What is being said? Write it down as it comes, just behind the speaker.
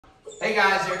Hey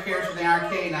guys, Eric here from the Iron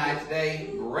Canine.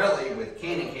 Today, really with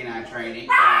Canyon Canine Training in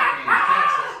Canyon,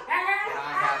 Texas. And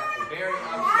I have a very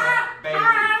upset Beirut. Go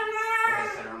ahead,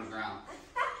 set her on the ground.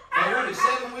 Beirut is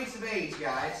 7 weeks of age,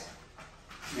 guys.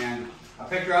 And I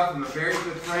picked her up from a very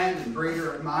good friend and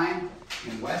breeder of mine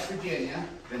in West Virginia.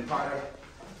 Been part of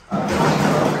a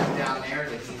program down there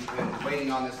that he's been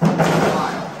waiting on this for a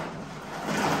while.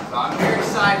 So I'm very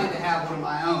excited to have one of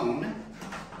my own.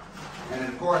 And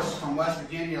of course, from West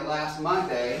Virginia last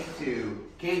Monday to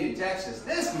Canyon, Texas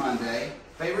this Monday,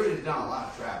 Beirut has done a lot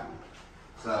of traveling.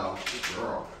 So, good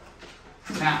girl.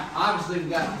 Now, obviously we've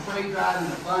got prey drive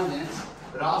in abundance,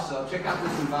 but also check out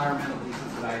this environmental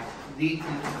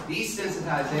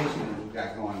desensitization that we've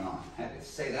got going on. I had to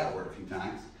say that word a few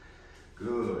times.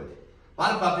 Good. A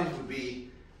lot of puppies would be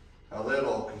a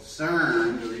little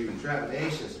concerned or even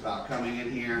trepidatious about coming in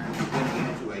here and getting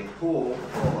into a pool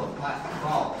full of plastic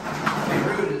balls.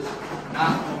 Beirut is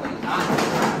not only not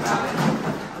concerned about it,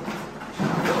 she's a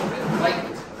little bit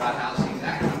blatant about how she's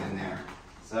acting in there.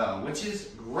 So, which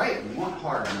is great. We want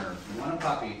hard nerves. We want a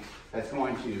puppy that's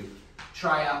going to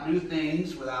try out new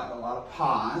things without a lot of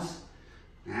pause.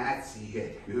 That's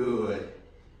it. Good.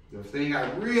 The thing I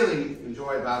really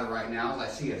enjoy about it right now is I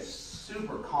see a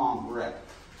super calm grip.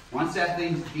 Once that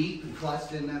thing's deep and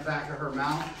clutched in the back of her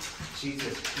mouth, she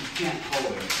just, you can't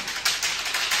hold it.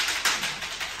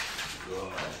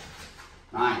 Good.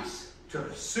 Nice.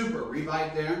 Took a super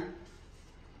rebite there.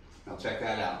 Now check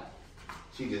that out.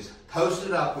 She just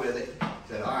posted up with it,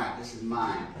 said, all right, this is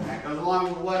mine. And that goes along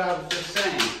with what I was just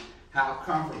saying, how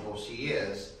comfortable she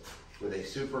is with a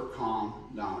super calm,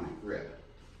 dominant grip.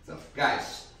 So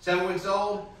guys, 7 weeks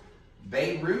old,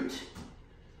 Beirut.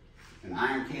 An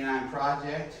Iron Canine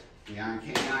project, the Iron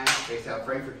Canine, based out of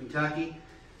Frankfort, Kentucky.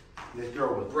 This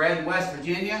girl was bred in West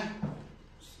Virginia,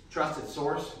 trusted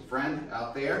source, friend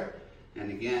out there.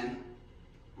 And again,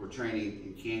 we're training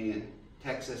in Canyon,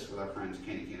 Texas with our friends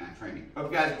Canyon Canine Training. Hope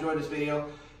you guys enjoyed this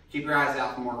video. Keep your eyes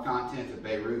out for more content of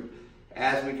Beirut.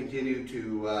 As we continue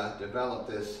to develop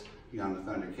this young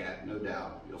Thundercat, no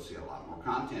doubt you'll see a lot more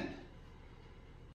content.